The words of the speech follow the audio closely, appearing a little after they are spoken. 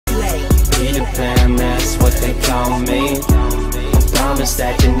Peter Pan, that's what they call me. I promise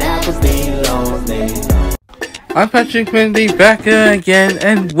that you'll never be lonely. I'm Patrick Mendy, back again,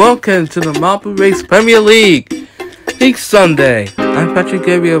 and welcome to the Marble Race Premier League Sunday. I'm Patrick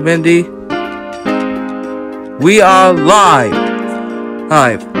Gabriel Mendy. We are live.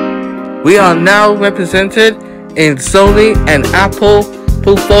 We are now represented in Sony and Apple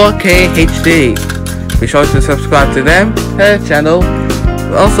 4K HD. Be sure to subscribe to them, their channel.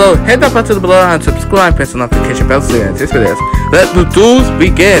 Also, hit that button below and subscribe, press the notification bell so you don't miss videos. Let the duels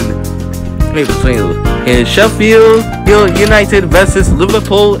begin. Between Sheffield United versus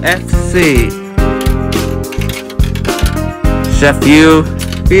Liverpool FC. Sheffield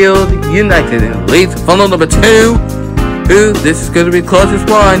United in the lead. Funnel number 2. This is going to be closest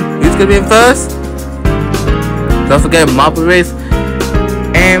one. Who's going to be in first? Don't forget Marble Race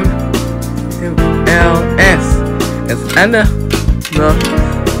MLS. And the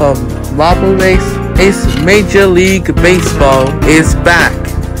Marble Race Major League Baseball is back.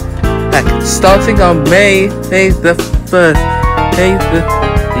 Starting on May the 1st, the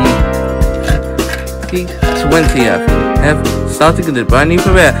 20th, starting in the brand new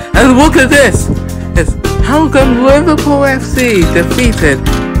career. And look at this! How come Liverpool FC defeated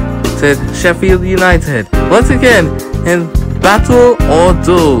Sheffield United once again in battle or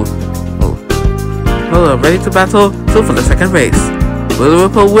duel? Ready to battle? So for the second race, will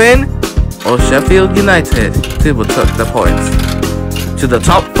Liverpool win or Sheffield United will take the points to the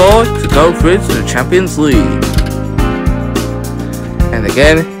top 4 to go through to the Champions League? And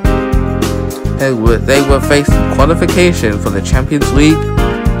again, they will face qualification for the Champions League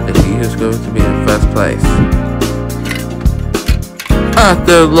to see who's going to be in first place.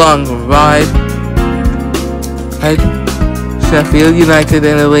 After a long ride, Sheffield United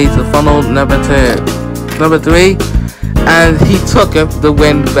in the lead to funnel number 3, and he took the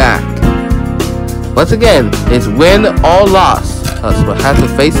win back. Once again, it's win or loss. Us will have to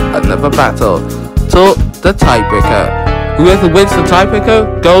face another battle to the tiebreaker. Whoever wins the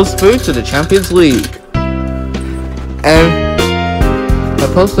tiebreaker goes through to the Champions League. And I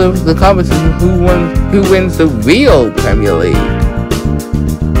posted the comments who wins the real Premier League.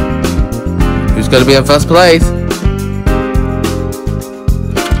 Who's going to be in first place?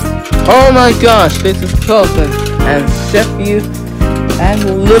 Oh my gosh, this is close. And Sheffield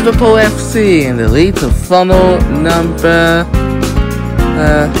and Liverpool FC in the lead to funnel number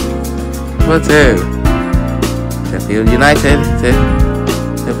 2. Sheffield United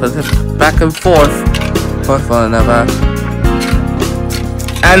to put it back and forth for another.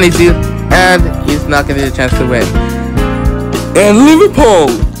 And he's not getting a chance to win. And Liverpool,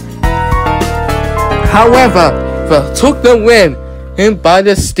 however, took the win by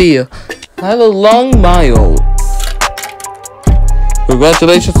the steal at a long mile.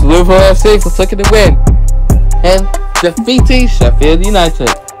 Congratulations to Liverpool FC for taking the win and defeating Sheffield United.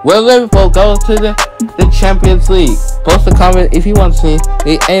 Will Liverpool go to the Champions League? Post a comment if you want to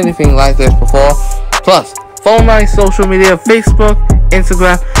see anything like this before. Plus, follow my social media: Facebook,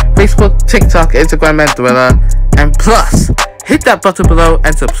 TikTok, Instagram, and Twitter. And plus, hit that button below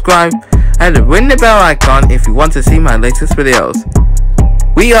and subscribe and ring the bell icon if you want to see my latest videos.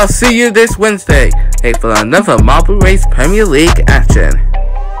 We'll see you this Wednesday for another Marble Race Premier League action.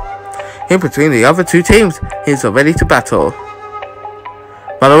 In between the other two teams, he's ready to battle.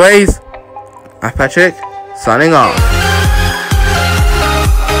 By the way, I'm Patrick, signing off.